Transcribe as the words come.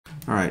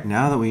All right,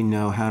 now that we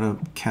know how to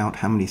count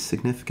how many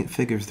significant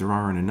figures there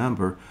are in a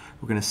number,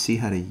 we're going to see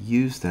how to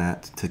use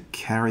that to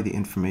carry the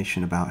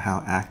information about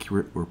how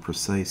accurate or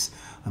precise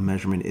a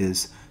measurement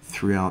is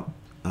throughout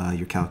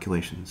your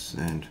calculations.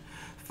 And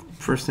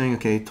first thing,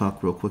 okay,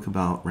 talk real quick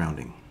about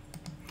rounding.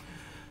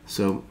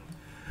 So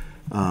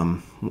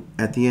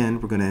at the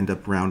end, we're going to end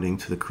up rounding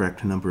to the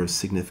correct number of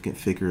significant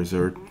figures,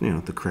 or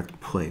the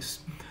correct place.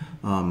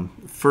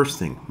 First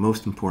thing,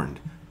 most important,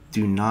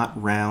 do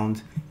not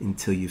round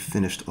until you've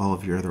finished all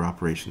of your other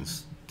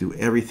operations. Do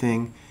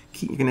everything.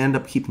 You're going to end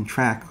up keeping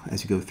track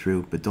as you go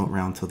through, but don't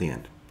round till the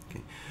end.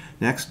 Okay.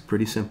 Next,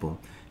 pretty simple.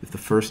 If the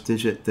first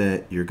digit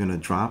that you're going to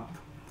drop,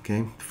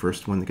 okay, the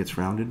first one that gets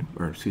rounded,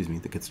 or excuse me,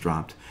 that gets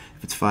dropped,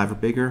 if it's 5 or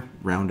bigger,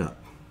 round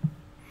up.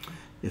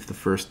 If the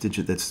first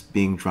digit that's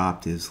being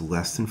dropped is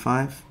less than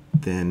 5,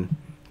 then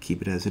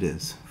keep it as it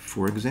is.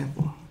 For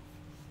example,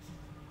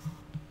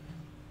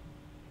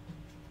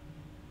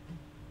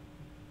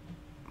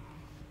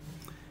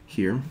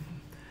 here,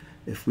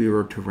 if we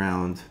were to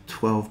round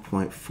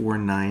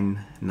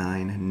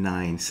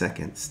 12.4999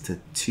 seconds to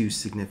 2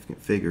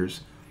 significant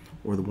figures,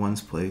 or the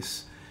ones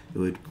place, it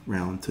would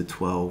round to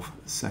 12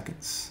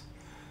 seconds.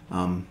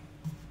 A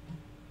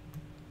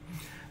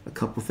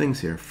couple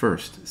things here.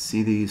 First,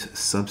 see these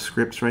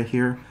subscripts right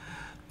here?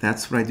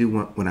 That's what I do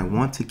when I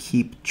want to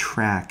keep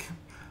track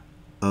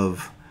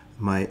of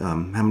my how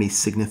many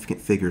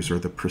significant figures or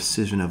the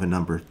precision of a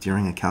number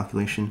during a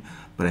calculation,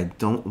 but I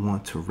don't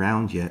want to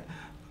round yet.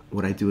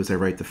 What I do is I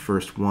write the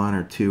first 1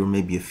 or 2 or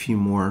maybe a few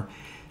more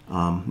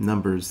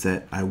numbers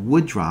that I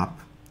would drop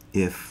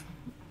if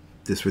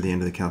this were the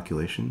end of the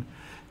calculation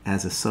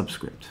as a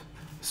subscript.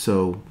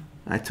 So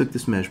I took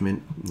this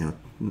measurement,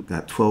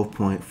 got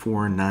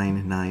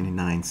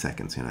 12.4999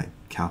 seconds, and I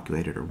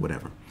calculated or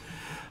whatever.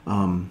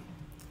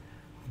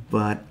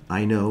 But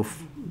I know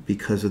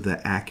because of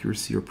the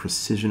accuracy or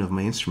precision of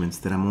my instruments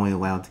that I'm only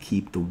allowed to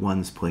keep the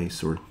ones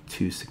place, or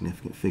 2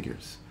 significant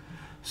figures.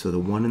 So the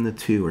 1 and the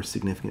 2 are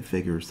significant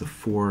figures. The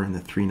 4 and the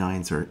 3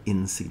 nines are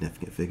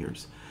insignificant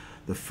figures.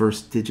 The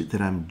first digit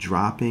that I'm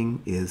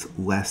dropping is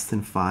less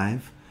than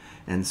 5,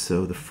 and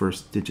so the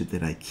first digit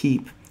that I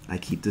keep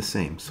the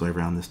same. So I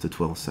round this to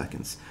 12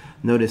 seconds.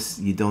 Notice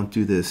you don't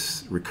do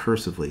this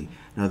recursively.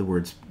 In other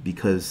words,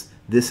 because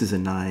this is a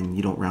 9,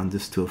 you don't round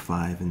this to a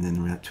 5 and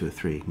then round to a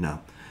 3. No.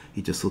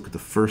 You just look at the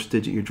first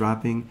digit you're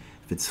dropping.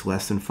 If it's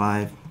less than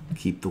 5,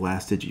 keep the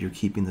last digit you're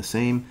keeping the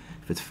same.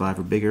 If it's 5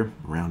 or bigger,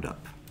 round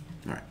up.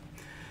 All right.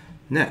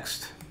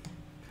 Next,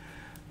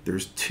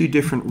 there's 2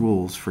 different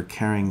rules for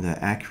carrying the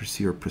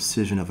accuracy or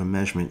precision of a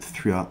measurement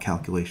throughout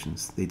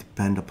calculations. They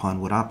depend upon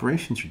what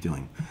operations you're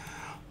doing.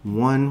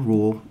 One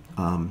rule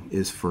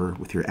is for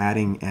with your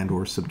adding and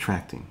or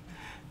subtracting,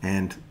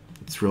 and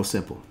it's real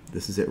simple.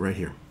 This is it right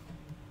here.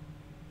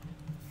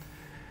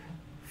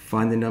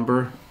 Find the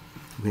number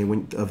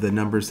of the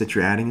numbers that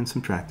you're adding and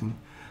subtracting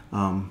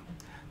that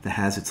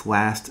has its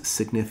last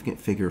significant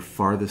figure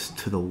farthest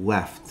to the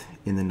left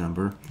in the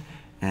number,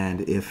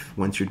 and if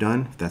once you're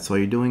done, if that's all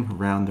you're doing,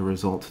 round the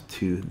result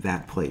to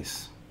that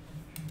place.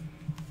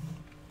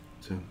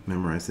 So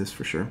memorize this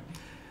for sure.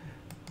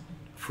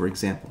 For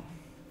example,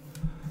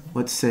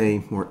 let's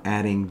say we're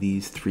adding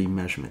these 3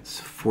 measurements: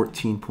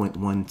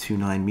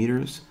 14.129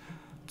 meters,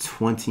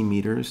 20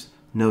 meters.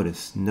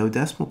 Notice no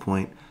decimal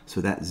point, so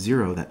that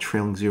 0, that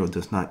trailing 0,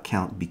 does not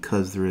count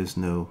because there is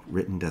no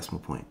written decimal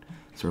point.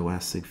 So our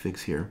last sig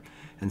figs here,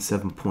 and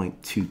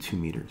 7.22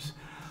 meters.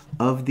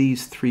 Of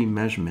these 3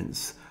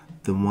 measurements,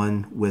 the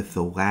one with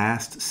the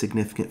last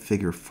significant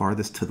figure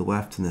farthest to the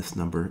left in this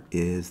number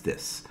is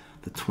this,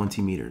 the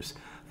 20 meters.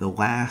 The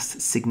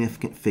last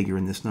significant figure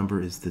in this number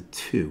is the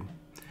 2.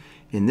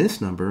 In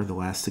this number, the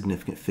last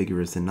significant figure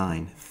is the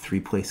 9, 3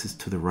 places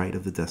to the right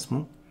of the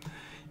decimal.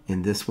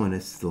 In this one,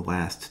 it's the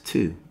last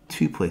 2,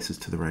 2 places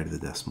to the right of the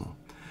decimal.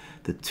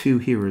 The 2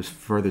 here is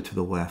further to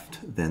the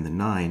left than the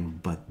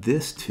 9, but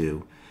this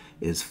 2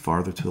 is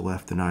farther to the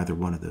left than either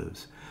one of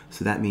those.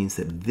 So that means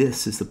that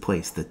this is the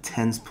place, the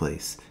tens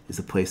place, is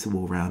the place that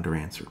we'll round our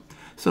answer.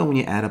 So when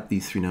you add up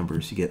these 3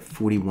 numbers, you get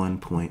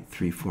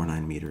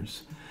 41.349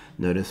 meters.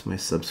 Notice my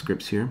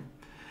subscripts here.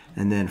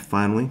 And then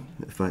finally,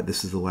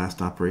 this is the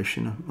last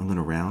operation, I'm going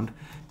to round.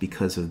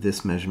 Because of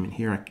this measurement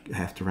here, I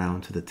have to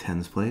round to the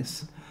tens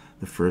place.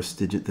 The first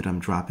digit that I'm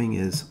dropping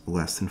is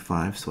less than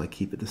 5, so I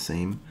keep it the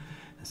same.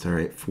 It's all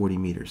right, 40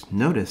 meters.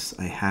 Notice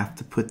I have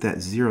to put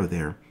that 0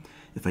 there.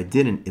 If I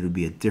didn't, it would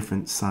be a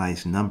different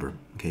size number.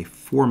 Okay,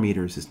 4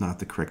 meters is not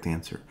the correct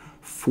answer.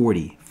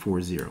 40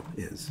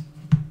 is.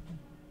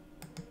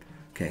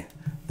 Okay,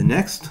 the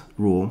next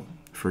rule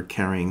for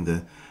carrying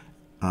the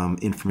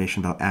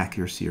information about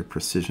accuracy or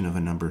precision of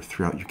a number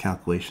throughout your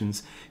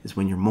calculations is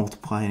when you're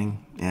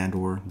multiplying and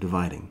or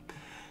dividing.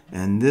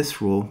 And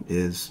this rule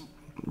is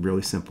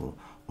really simple.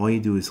 All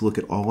you do is look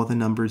at all of the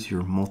numbers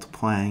you're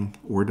multiplying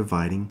or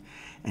dividing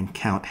and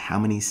count how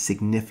many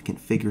significant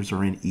figures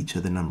are in each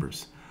of the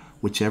numbers.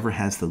 Whichever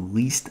has the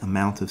least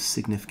amount of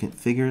significant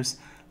figures,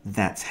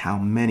 that's how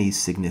many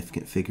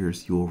significant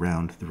figures you will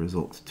round the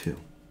result to.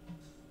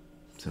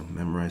 So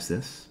memorize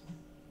this.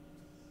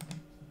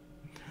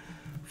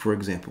 For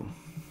example,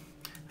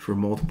 if we're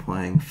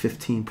multiplying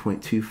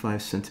 15.25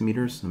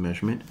 centimeters, the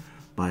measurement,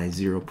 by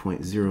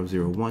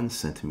 0.001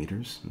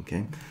 centimeters,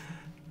 okay,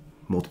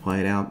 multiply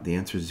it out, the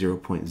answer is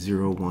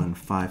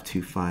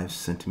 0.01525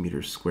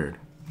 centimeters squared.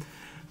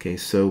 Okay,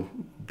 so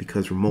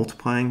because we're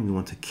multiplying, we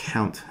want to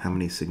count how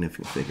many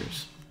significant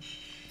figures.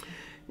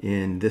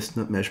 In this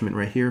measurement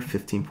right here,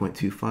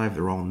 15.25,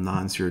 they're all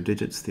non-zero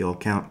digits. They all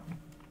count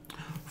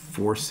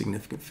 4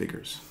 significant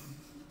figures.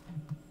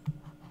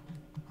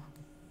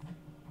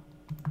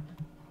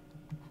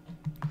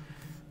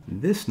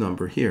 This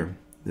number here,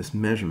 this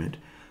measurement,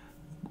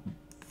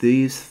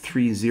 these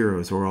 3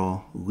 zeros are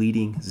all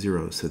leading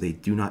zeros, so they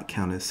do not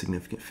count as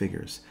significant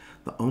figures.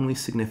 The only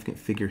significant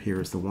figure here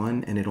is the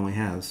 1, and it only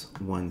has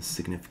 1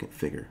 significant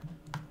figure.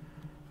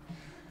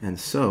 And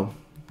so,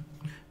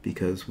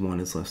 because 1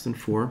 is less than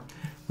 4,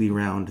 we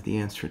round the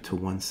answer to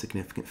 1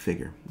 significant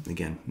figure.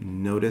 Again,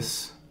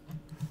 notice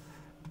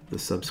the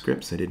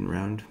subscripts. I didn't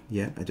round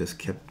yet. I just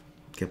kept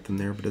them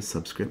there, but as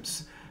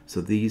subscripts.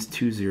 So these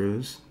 2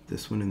 zeros,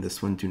 this one and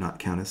this one, do not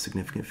count as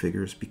significant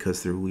figures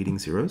because they're leading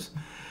zeros.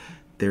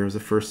 There's a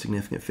first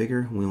significant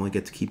figure. We only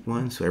get to keep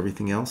 1, so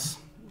everything else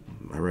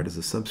I write as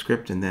a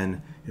subscript, and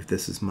then if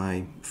this is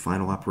my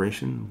final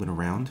operation, I'm going to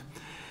round.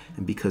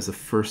 And because the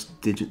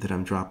first digit that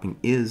I'm dropping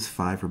is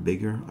 5 or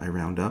bigger, I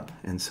round up,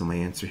 and so my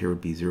answer here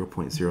would be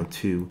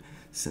 0.02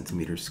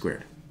 centimeters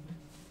squared.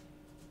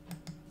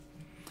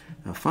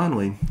 Now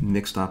finally,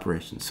 mixed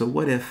operations. So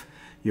what if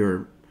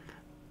you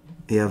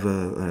have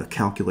a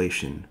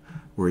calculation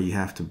where you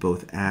have to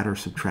both add or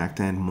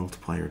subtract and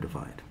multiply or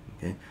divide?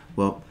 Okay.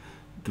 Well,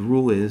 the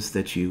rule is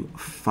that you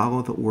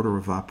follow the order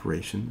of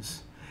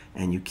operations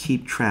and you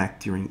keep track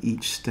during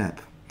each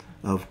step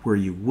of where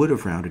you would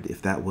have rounded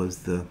if that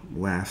was the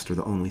last or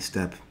the only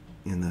step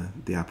in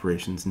the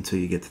operations until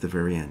you get to the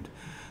very end.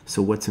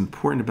 So what's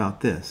important about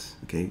this,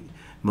 okay,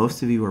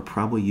 most of you are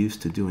probably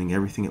used to doing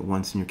everything at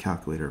once in your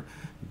calculator,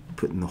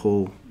 putting the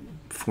whole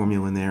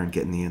formula in there and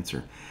getting the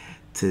answer.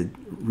 To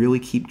really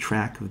keep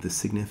track of the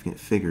significant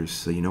figures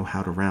so you know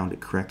how to round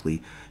it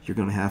correctly, you're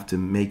going to have to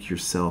make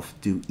yourself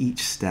do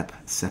each step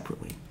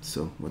separately.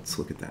 So let's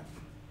look at that.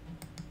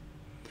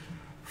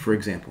 For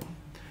example,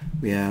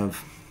 we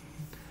have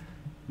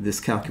this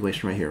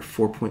calculation right here,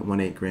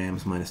 4.18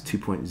 grams minus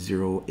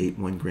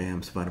 2.081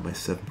 grams divided by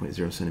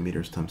 7.0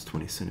 centimeters times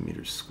 20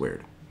 centimeters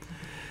squared.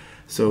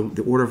 So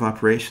the order of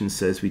operations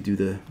says we do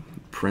the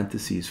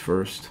parentheses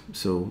first.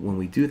 So when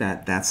we do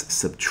that, that's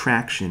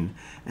subtraction,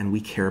 and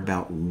we care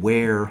about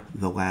where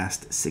the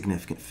last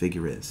significant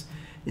figure is.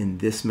 In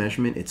this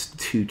measurement, it's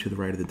 2 to the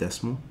right of the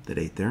decimal, that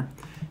 8 there.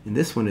 In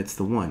this one, it's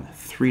the 1,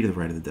 3 to the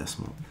right of the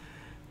decimal.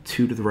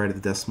 2 to the right of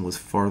the decimal is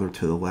farther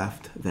to the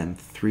left than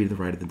 3 to the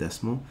right of the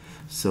decimal.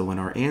 So in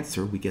our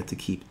answer, we get to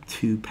keep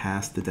 2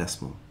 past the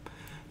decimal.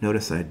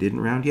 Notice I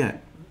didn't round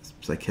yet,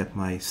 so I kept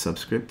my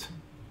subscript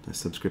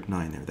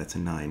 9 there. That's a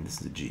 9.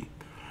 This is a G.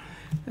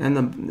 And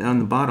on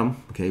the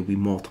bottom, okay, we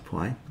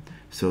multiply.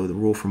 So the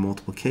rule for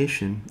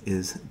multiplication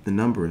is the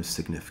number of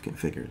significant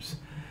figures.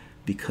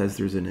 Because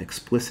there's an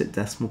explicit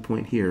decimal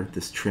point here,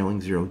 this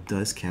trailing 0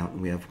 does count,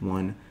 and we have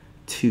 1,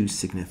 2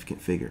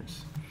 significant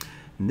figures.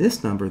 In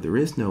this number, there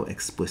is no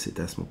explicit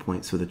decimal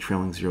point, so the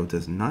trailing 0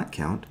 does not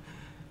count,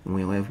 and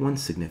we only have 1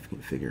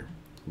 significant figure.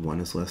 1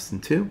 is less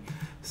than 2,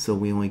 so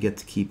we only get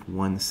to keep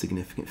 1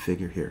 significant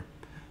figure here.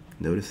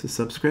 Notice the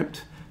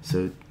subscript.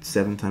 So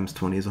 7 times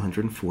 20 is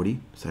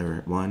 140, so I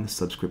write 1,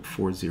 subscript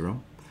 40,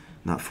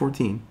 not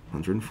 14,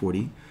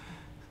 140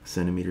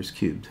 centimeters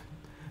cubed.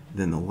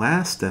 Then the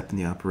last step in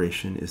the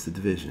operation is the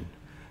division.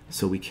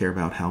 So we care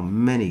about how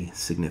many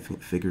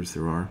significant figures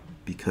there are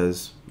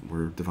because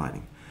we're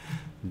dividing.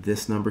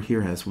 This number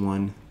here has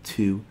 1,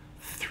 2,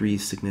 3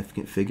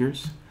 significant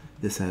figures.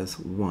 This has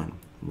 1.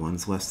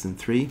 1's less than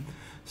 3.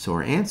 So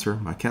our answer,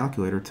 my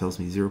calculator, tells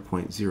me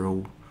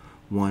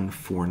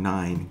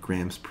 0.0149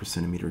 grams per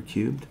centimeter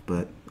cubed,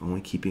 but only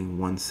keeping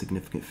 1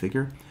 significant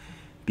figure.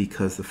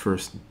 Because the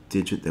first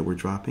digit that we're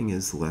dropping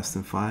is less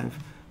than 5,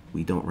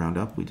 we don't round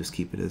up, we just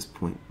keep it as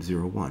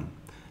 0.01.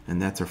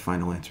 And that's our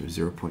final answer,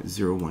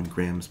 0.01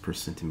 grams per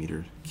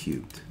centimeter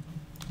cubed.